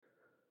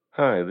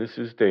Hi, this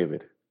is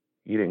David.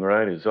 Eating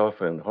right is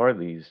often hard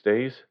these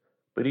days,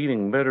 but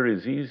eating better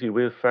is easy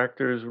with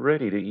Factor's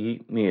ready to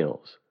eat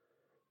meals.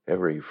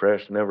 Every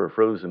fresh, never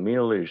frozen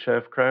meal is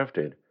chef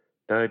crafted,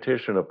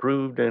 dietitian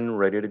approved, and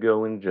ready to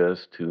go in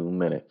just 2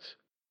 minutes.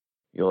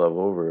 You'll have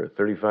over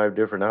 35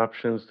 different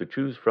options to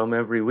choose from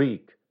every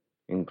week,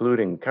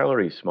 including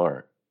Calorie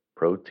Smart,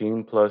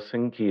 Protein Plus,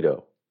 and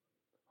Keto.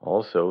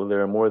 Also,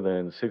 there are more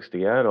than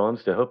 60 add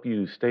ons to help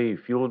you stay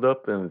fueled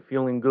up and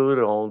feeling good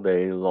all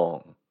day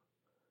long.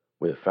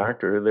 With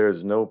Factor,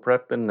 there's no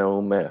prep and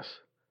no mess.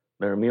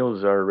 Their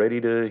meals are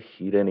ready to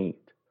heat and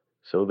eat,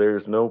 so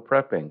there's no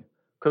prepping,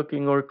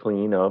 cooking, or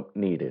clean up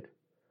needed.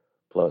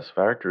 Plus,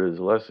 Factor is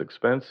less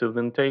expensive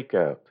than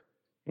takeout,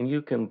 and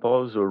you can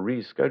pause or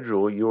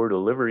reschedule your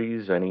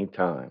deliveries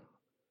anytime.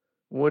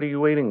 What are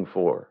you waiting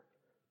for?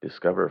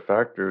 Discover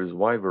Factor's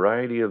wide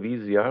variety of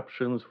easy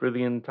options for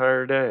the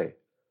entire day,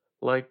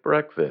 like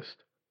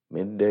breakfast,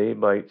 midday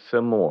bites,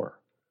 and more.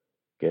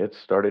 Get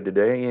started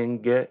today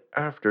and get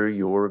after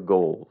your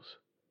goals.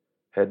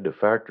 Head to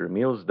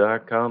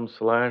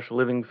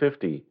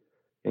factormeals.com/living50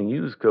 and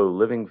use code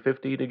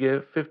living50 to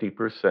get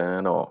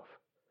 50% off.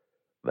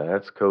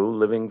 That's code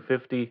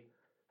living50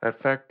 at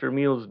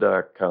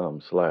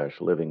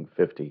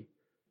factormeals.com/living50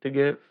 to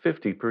get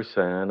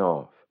 50%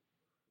 off.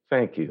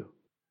 Thank you.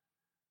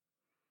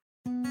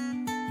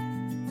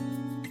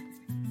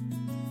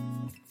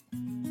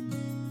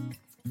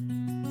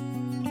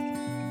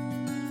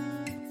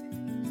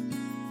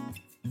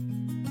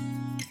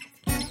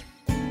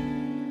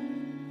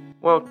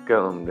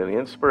 Welcome to the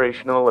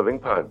Inspirational Living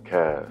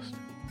Podcast.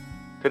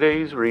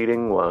 Today's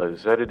reading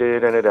was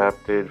edited and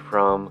adapted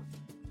from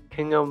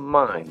King of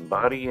Mind,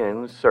 Body,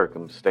 and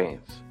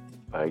Circumstance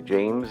by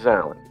James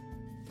Allen,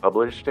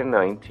 published in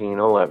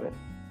 1911.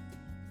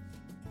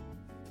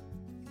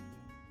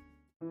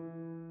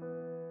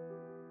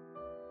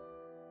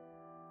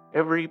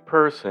 Every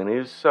person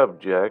is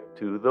subject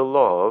to the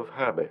law of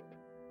habit.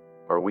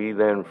 Are we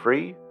then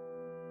free?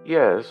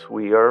 Yes,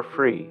 we are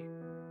free.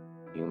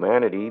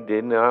 Humanity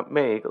did not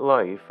make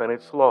life and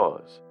its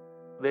laws.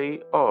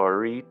 They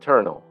are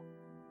eternal.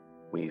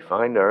 We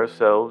find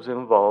ourselves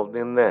involved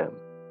in them,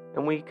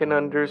 and we can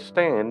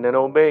understand and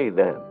obey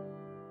them.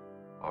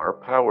 Our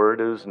power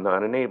does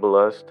not enable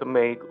us to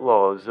make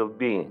laws of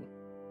being.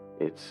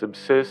 It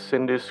subsists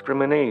in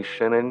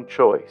discrimination and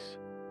choice.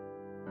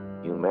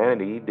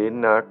 Humanity did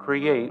not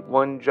create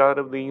one jot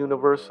of the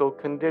universal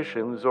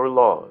conditions or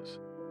laws.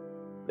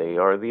 They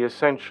are the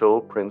essential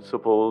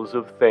principles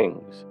of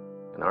things,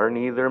 and are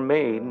neither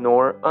made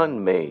nor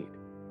unmade.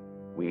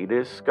 We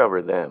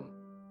discover them,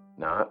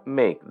 not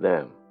make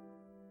them.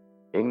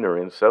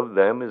 Ignorance of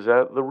them is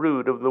at the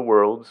root of the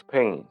world's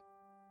pain.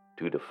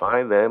 To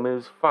defy them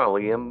is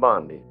folly and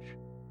bondage.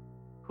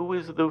 Who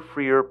is the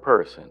freer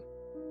person?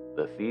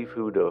 The thief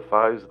who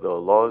defies the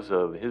laws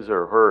of his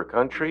or her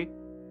country,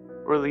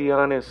 or the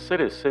honest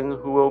citizen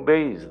who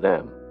obeys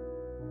them?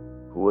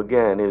 Who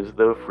again is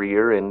the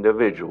freer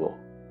individual?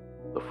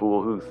 The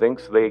fool who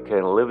thinks they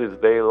can live as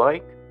they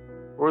like,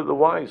 or the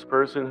wise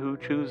person who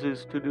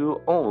chooses to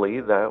do only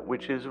that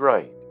which is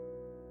right?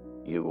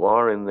 You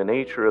are in the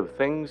nature of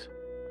things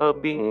a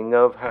being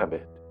of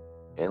habit,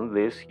 and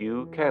this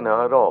you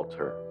cannot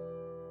alter.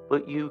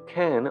 But you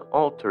can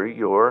alter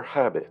your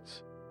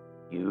habits.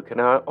 You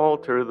cannot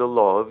alter the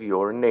law of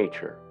your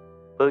nature,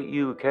 but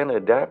you can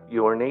adapt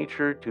your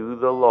nature to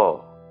the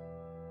law.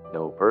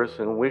 No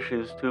person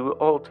wishes to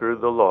alter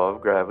the law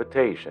of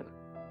gravitation,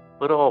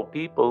 but all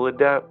people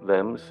adapt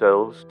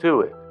themselves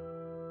to it.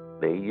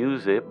 They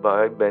use it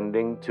by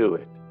bending to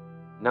it,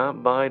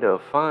 not by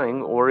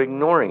defying or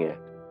ignoring it.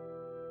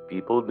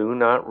 People do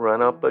not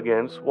run up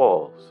against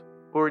walls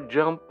or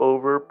jump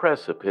over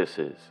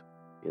precipices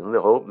in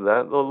the hope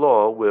that the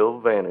law will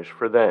vanish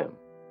for them.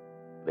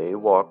 They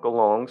walk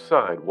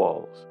alongside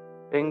walls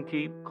and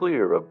keep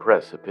clear of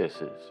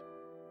precipices.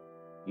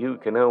 You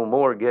can no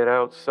more get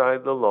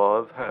outside the law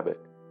of habit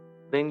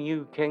than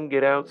you can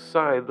get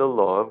outside the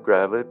law of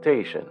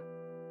gravitation,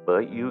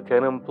 but you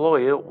can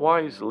employ it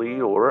wisely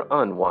or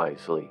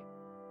unwisely.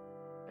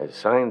 As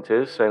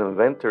scientists and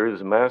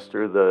inventors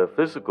master the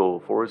physical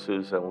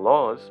forces and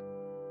laws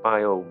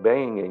by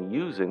obeying and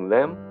using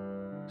them,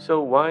 so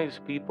wise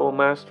people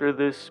master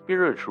the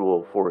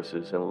spiritual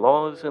forces and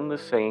laws in the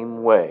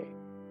same way.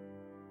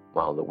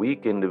 While the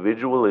weak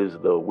individual is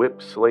the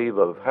whipped slave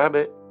of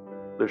habit,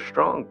 the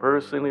strong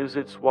person is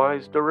its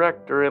wise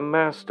director and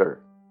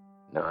master,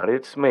 not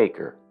its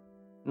maker,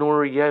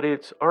 nor yet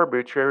its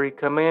arbitrary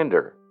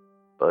commander,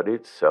 but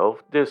its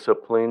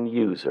self-disciplined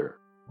user,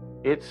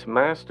 its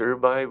master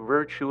by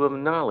virtue of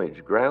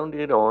knowledge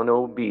grounded on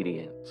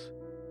obedience.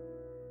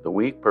 The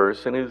weak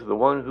person is the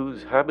one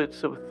whose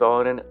habits of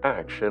thought and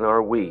action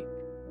are weak.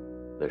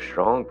 The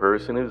strong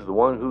person is the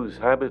one whose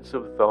habits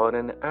of thought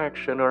and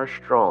action are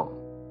strong.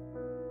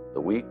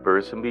 The weak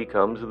person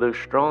becomes the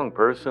strong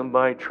person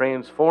by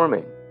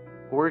transforming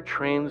or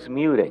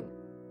transmuting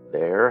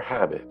their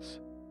habits.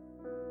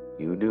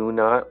 You do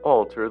not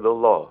alter the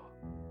law.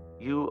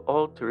 You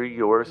alter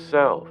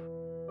yourself.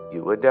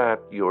 You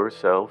adapt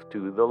yourself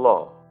to the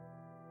law.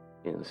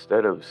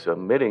 Instead of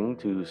submitting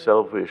to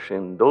selfish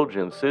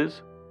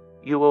indulgences,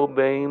 you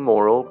obey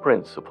moral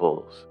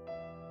principles.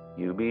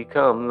 You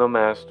become the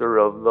master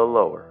of the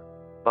lower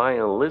by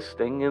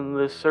enlisting in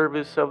the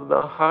service of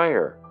the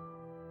higher.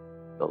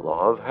 The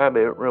law of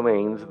habit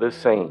remains the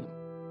same,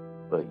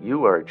 but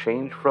you are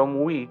changed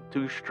from weak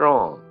to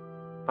strong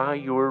by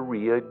your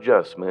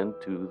readjustment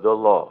to the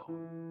law.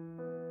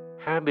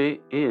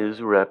 Habit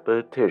is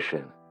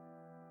repetition.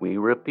 We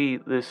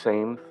repeat the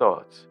same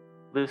thoughts,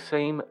 the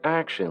same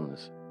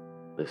actions,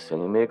 the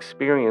same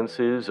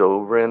experiences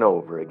over and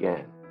over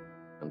again,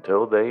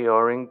 until they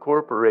are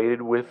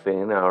incorporated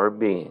within our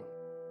being,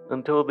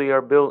 until they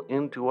are built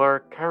into our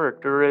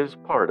character as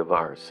part of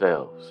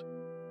ourselves.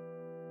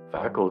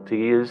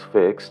 Faculty is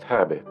fixed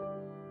habit.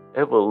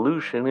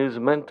 Evolution is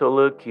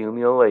mental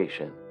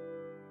accumulation.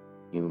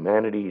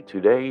 Humanity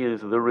today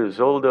is the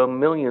result of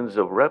millions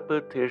of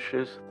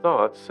repetitious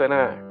thoughts and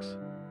acts.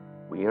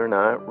 We are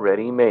not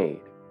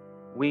ready-made.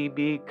 We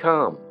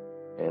become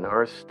and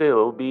are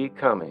still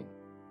becoming.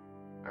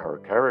 Our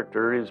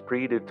character is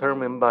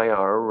predetermined by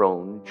our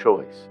own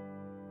choice.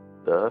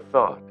 The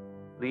thought,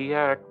 the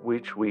act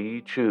which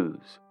we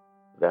choose,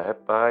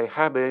 that by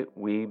habit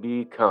we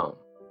become.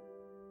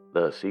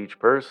 Thus each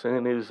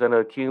person is an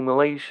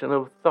accumulation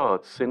of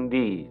thoughts and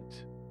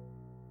deeds.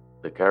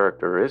 The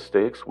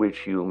characteristics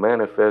which you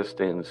manifest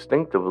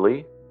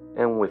instinctively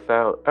and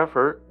without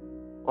effort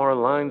are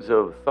lines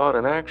of thought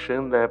and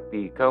action that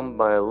become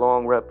by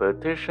long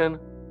repetition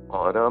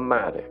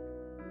automatic.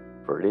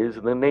 For it is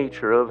the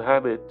nature of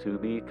habit to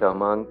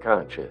become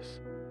unconscious,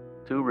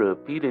 to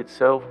repeat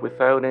itself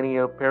without any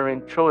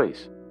apparent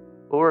choice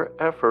or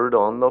effort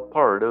on the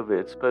part of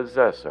its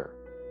possessor.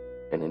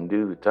 And in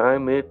due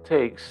time it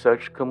takes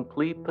such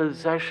complete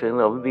possession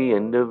of the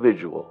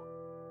individual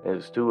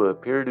as to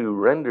appear to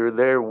render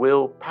their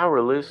will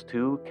powerless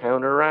to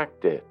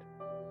counteract it.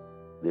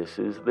 This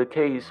is the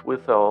case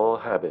with all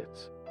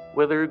habits,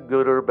 whether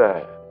good or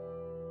bad.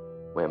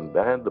 When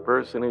bad, the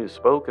person is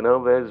spoken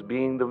of as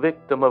being the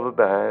victim of a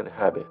bad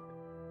habit.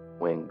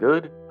 When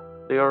good,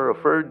 they are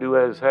referred to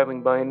as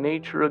having by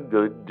nature a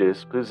good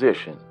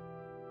disposition.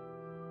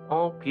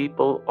 All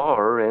people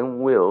are and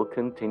will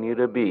continue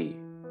to be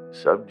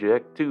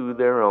subject to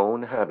their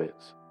own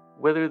habits,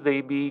 whether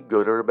they be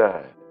good or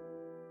bad.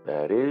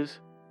 That is,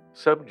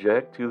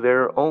 subject to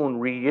their own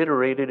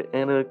reiterated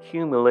and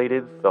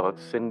accumulated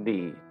thoughts and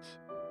deeds.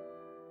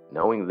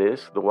 Knowing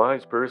this, the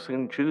wise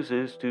person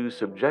chooses to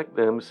subject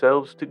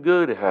themselves to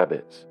good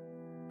habits,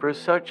 for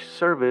such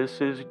service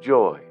is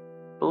joy,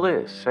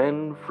 bliss,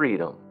 and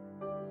freedom,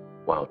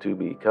 while to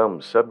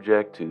become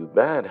subject to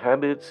bad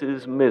habits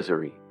is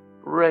misery,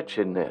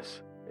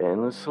 wretchedness,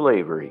 and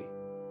slavery.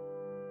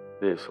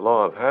 This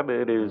law of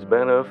habit is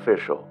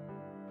beneficial,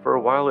 for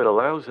while it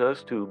allows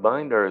us to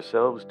bind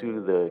ourselves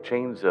to the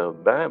chains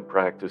of bad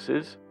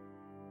practices,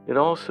 it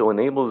also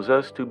enables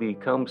us to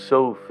become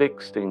so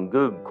fixed in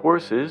good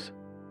courses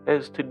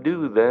as to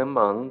do them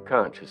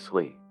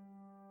unconsciously,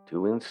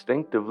 to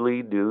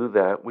instinctively do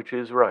that which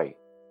is right,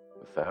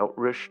 without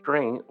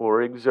restraint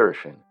or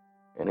exertion,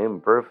 and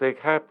in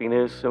perfect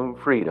happiness and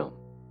freedom.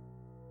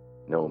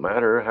 No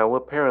matter how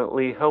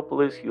apparently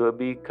helpless you have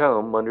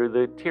become under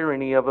the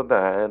tyranny of a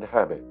bad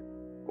habit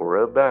or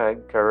a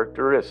bad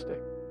characteristic,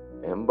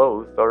 and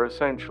both are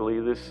essentially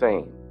the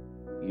same,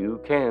 you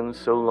can,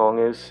 so long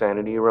as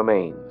sanity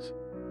remains,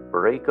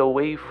 break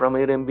away from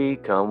it and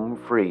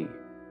become free,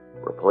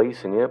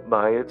 replacing it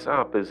by its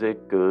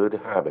opposite good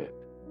habit.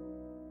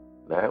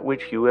 That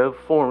which you have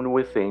formed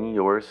within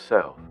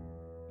yourself,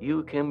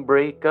 you can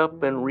break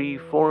up and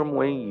reform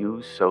when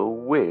you so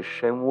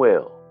wish and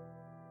will.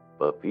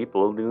 But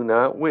people do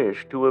not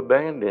wish to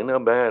abandon a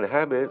bad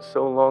habit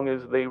so long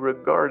as they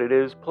regard it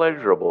as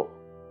pleasurable.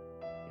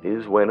 It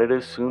is when it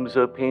assumes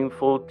a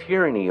painful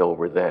tyranny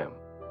over them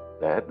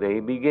that they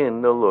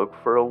begin to look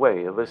for a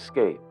way of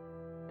escape,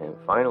 and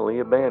finally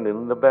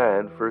abandon the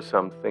bad for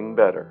something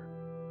better.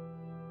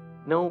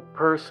 No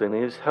person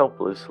is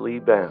helplessly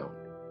bound.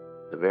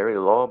 The very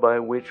law by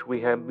which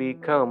we have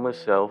become a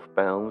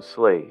self-bound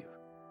slave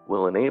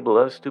will enable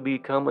us to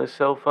become a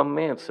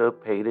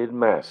self-emancipated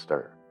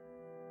master.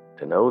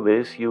 To know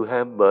this, you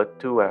have but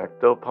to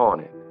act upon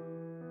it.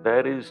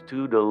 That is,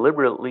 to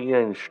deliberately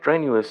and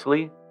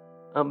strenuously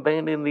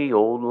abandon the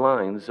old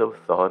lines of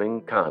thought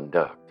and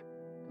conduct,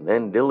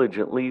 then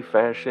diligently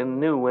fashion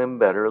new and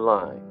better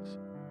lines.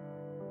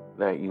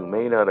 That you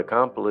may not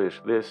accomplish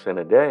this in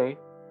a day,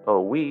 a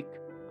week,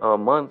 a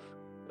month,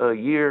 a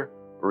year,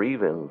 or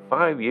even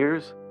 5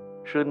 years,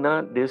 should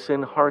not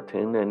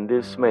dishearten and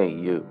dismay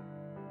you.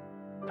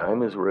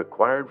 Time is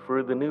required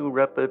for the new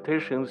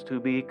repetitions to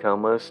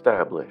become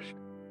established,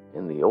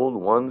 and the old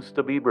ones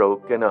to be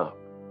broken up.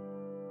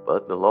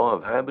 But the law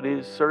of habit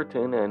is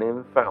certain and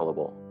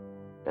infallible,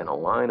 and a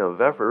line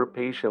of effort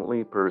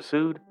patiently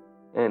pursued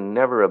and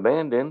never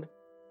abandoned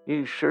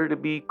is sure to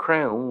be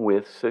crowned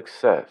with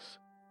success.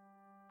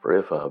 For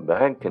if a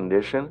bad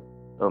condition,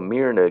 a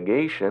mere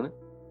negation,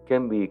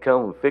 can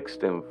become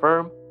fixed and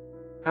firm,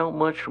 how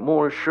much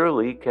more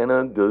surely can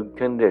a good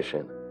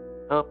condition,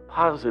 a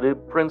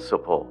positive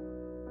principle,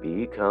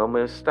 become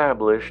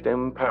established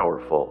and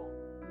powerful?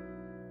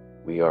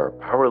 We are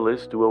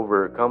powerless to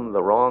overcome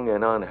the wrong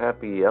and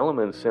unhappy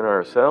elements in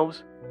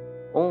ourselves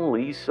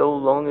only so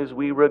long as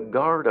we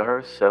regard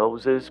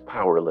ourselves as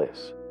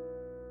powerless.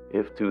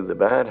 If to the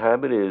bad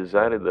habit is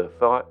added the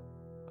thought,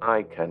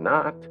 I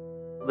cannot,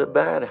 the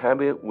bad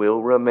habit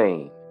will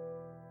remain.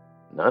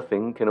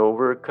 Nothing can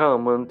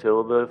overcome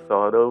until the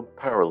thought of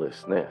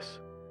powerlessness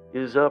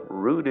is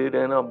uprooted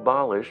and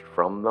abolished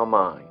from the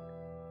mind.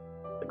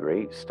 The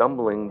great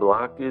stumbling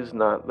block is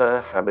not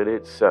the habit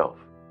itself.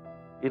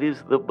 It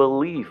is the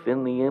belief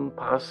in the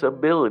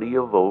impossibility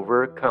of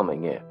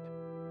overcoming it.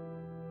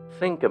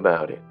 Think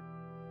about it.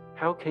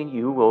 How can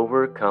you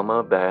overcome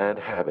a bad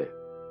habit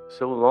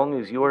so long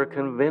as you are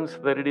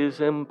convinced that it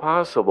is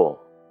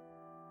impossible?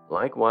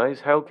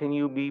 Likewise, how can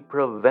you be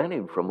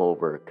prevented from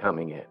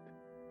overcoming it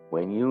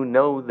when you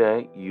know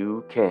that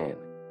you can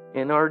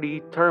and are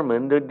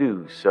determined to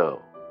do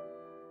so?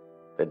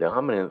 The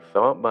dominant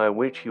thought by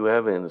which you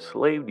have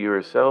enslaved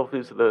yourself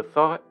is the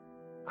thought,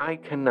 I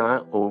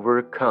cannot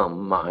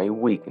overcome my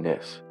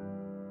weakness.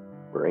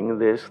 Bring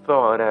this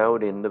thought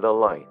out into the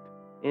light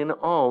in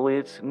all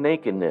its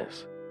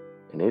nakedness,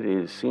 and it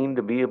is seen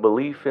to be a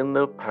belief in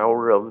the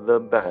power of the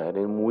bad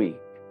and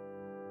weak,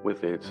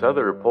 with its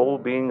other pole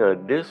being a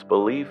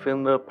disbelief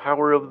in the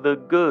power of the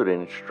good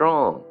and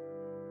strong.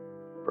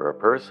 For a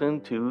person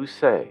to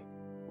say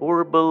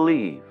or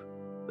believe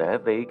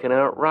that they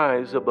cannot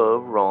rise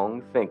above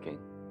wrong thinking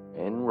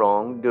and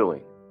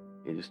wrongdoing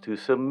is to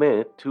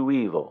submit to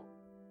evil,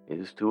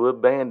 is to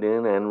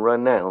abandon and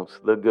renounce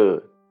the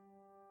good.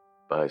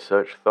 By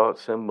such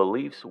thoughts and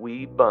beliefs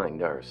we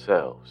bind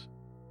ourselves.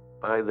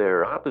 By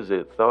their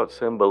opposite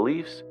thoughts and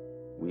beliefs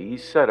we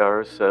set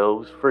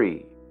ourselves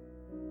free.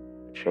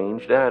 A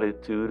changed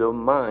attitude of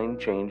mind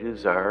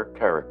changes our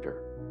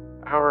character,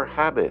 our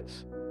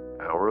habits,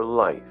 our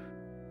life.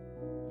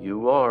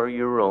 You are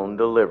your own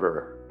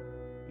deliverer.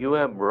 You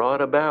have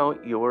brought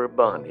about your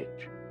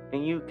bondage,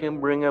 and you can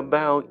bring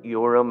about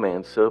your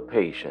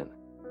emancipation.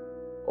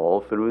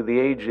 All through the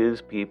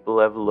ages people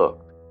have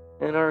looked,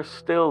 and are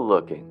still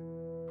looking,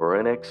 for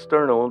an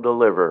external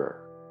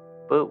deliverer,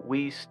 but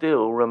we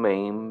still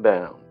remain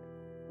bound.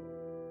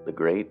 The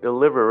great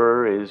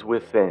deliverer is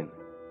within.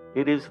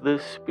 It is the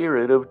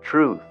Spirit of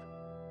truth.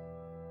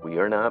 We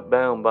are not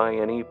bound by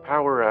any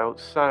power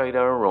outside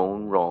our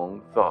own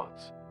wrong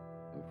thoughts,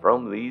 and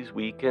from these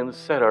we can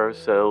set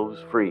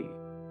ourselves free.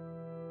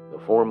 The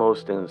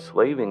foremost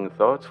enslaving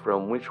thoughts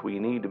from which we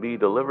need to be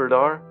delivered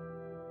are,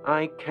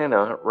 I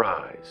cannot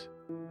rise.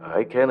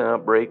 I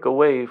cannot break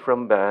away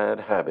from bad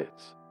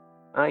habits.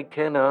 I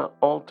cannot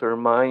alter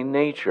my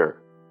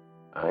nature.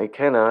 I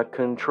cannot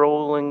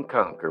control and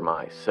conquer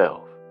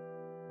myself.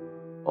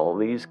 All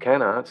these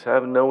cannots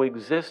have no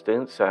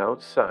existence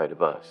outside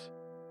of us.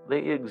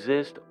 They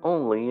exist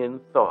only in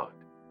thought.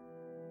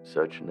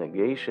 Such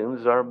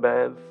negations are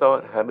bad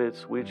thought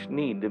habits which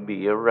need to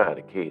be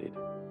eradicated,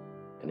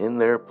 and in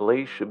their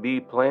place should be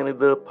planted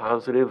the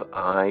positive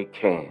I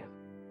can,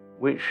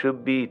 which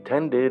should be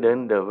tended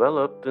and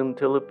developed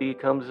until it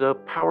becomes a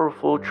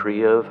powerful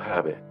tree of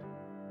habit,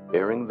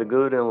 bearing the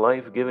good and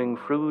life-giving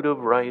fruit of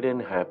right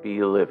and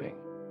happy living.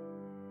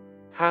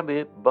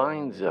 Habit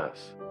binds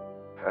us.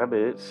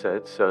 Habit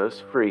sets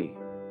us free.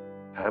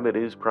 Habit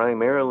is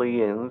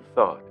primarily in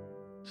thought,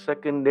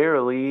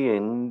 secondarily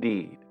in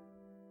deed.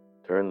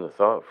 Turn the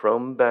thought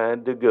from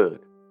bad to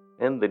good,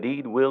 and the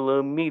deed will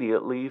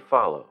immediately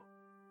follow.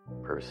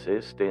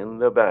 Persist in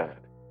the bad,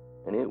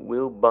 and it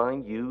will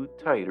bind you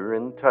tighter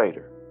and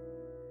tighter.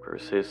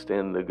 Persist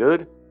in the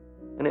good,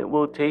 and it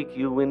will take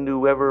you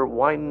into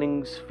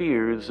ever-widening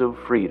spheres of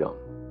freedom.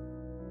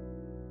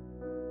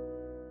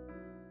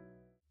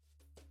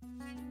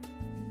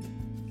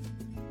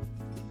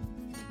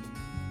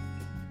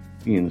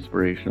 The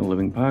Inspirational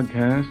Living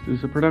Podcast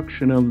is a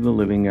production of The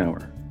Living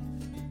Hour.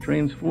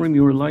 Transform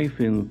your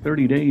life in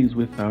 30 days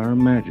with our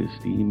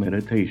Majesty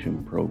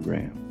Meditation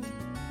Program.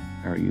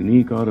 Our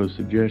unique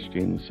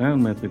auto-suggestion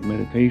sound method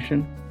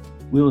meditation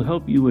will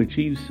help you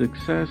achieve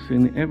success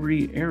in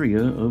every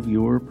area of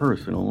your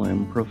personal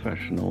and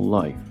professional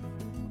life.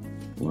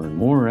 Learn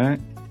more at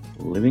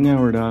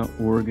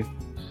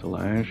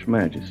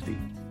livinghour.org/majesty.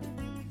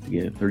 To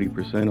get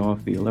 30%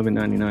 off the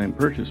 $11.99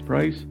 purchase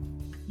price,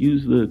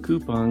 use the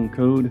coupon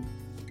code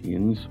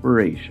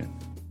INSPIRATION.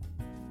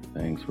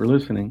 Thanks for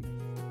listening.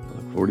 I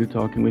look forward to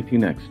talking with you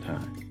next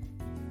time.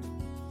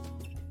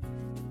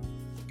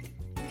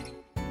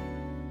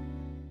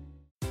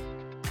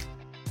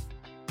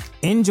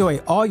 Enjoy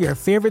all your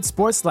favorite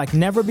sports like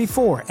never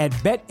before at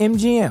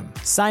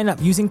BetMGM. Sign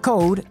up using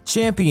code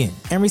CHAMPION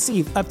and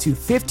receive up to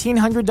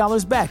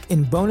 $1,500 back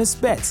in bonus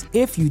bets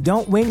if you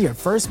don't win your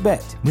first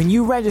bet. When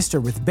you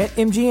register with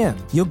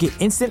BetMGM, you'll get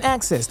instant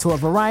access to a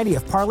variety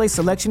of parlay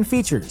selection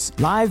features,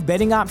 live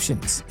betting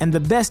options, and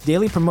the best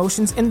daily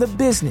promotions in the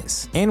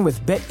business. And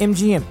with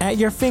BetMGM at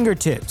your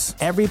fingertips,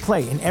 every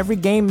play and every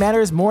game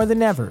matters more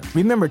than ever.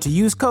 Remember to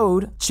use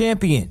code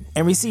CHAMPION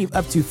and receive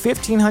up to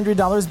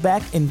 $1,500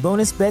 back in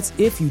bonus bets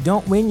if you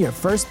don't win your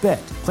first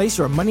bet. Place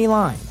your money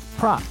line,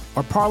 prop,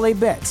 or parlay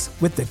bets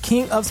with the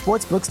king of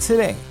sportsbooks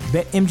today.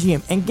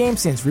 BetMGM and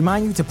GameSense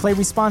remind you to play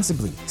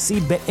responsibly. See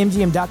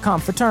BetMGM.com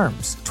for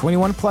terms.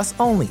 21 plus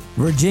only.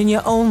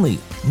 Virginia only.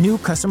 New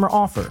customer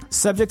offer.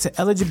 Subject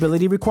to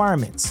eligibility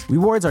requirements.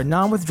 Rewards are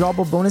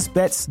non-withdrawable bonus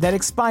bets that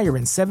expire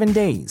in 7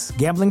 days.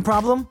 Gambling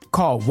problem?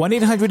 Call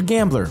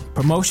 1-800-GAMBLER.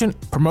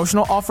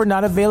 Promotional offer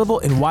not available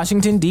in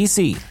Washington,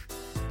 D.C.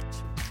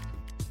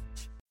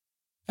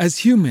 As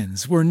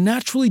humans, we're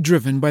naturally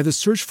driven by the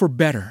search for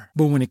better.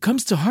 But when it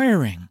comes to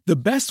hiring, the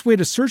best way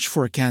to search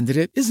for a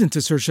candidate isn't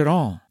to search at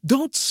all.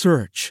 Don't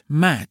search,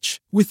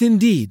 match with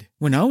Indeed.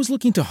 When I was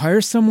looking to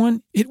hire someone,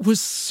 it was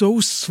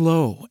so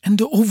slow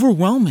and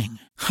overwhelming.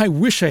 I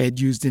wish I had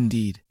used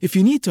Indeed. If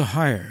you need to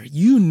hire,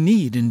 you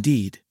need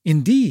Indeed.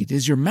 Indeed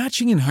is your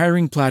matching and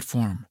hiring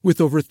platform with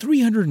over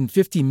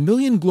 350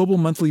 million global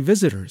monthly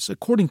visitors,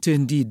 according to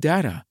Indeed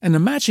data, and a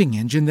matching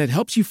engine that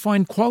helps you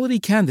find quality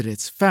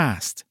candidates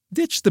fast.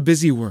 Ditch the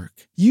busy work.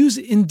 Use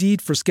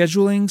Indeed for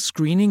scheduling,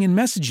 screening, and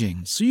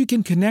messaging so you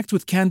can connect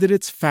with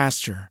candidates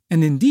faster.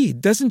 And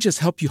Indeed doesn't just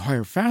help you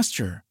hire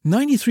faster.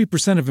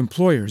 93% of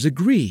employers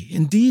agree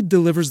Indeed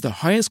delivers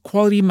the highest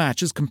quality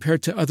matches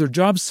compared to other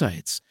job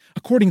sites,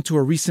 according to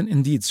a recent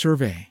Indeed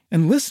survey.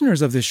 And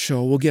listeners of this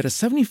show will get a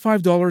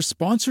 $75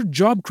 sponsored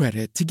job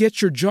credit to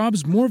get your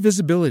jobs more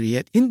visibility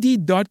at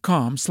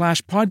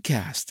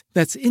Indeed.com/podcast.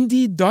 That's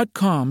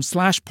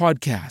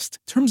Indeed.com/podcast.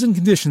 Terms and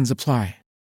conditions apply.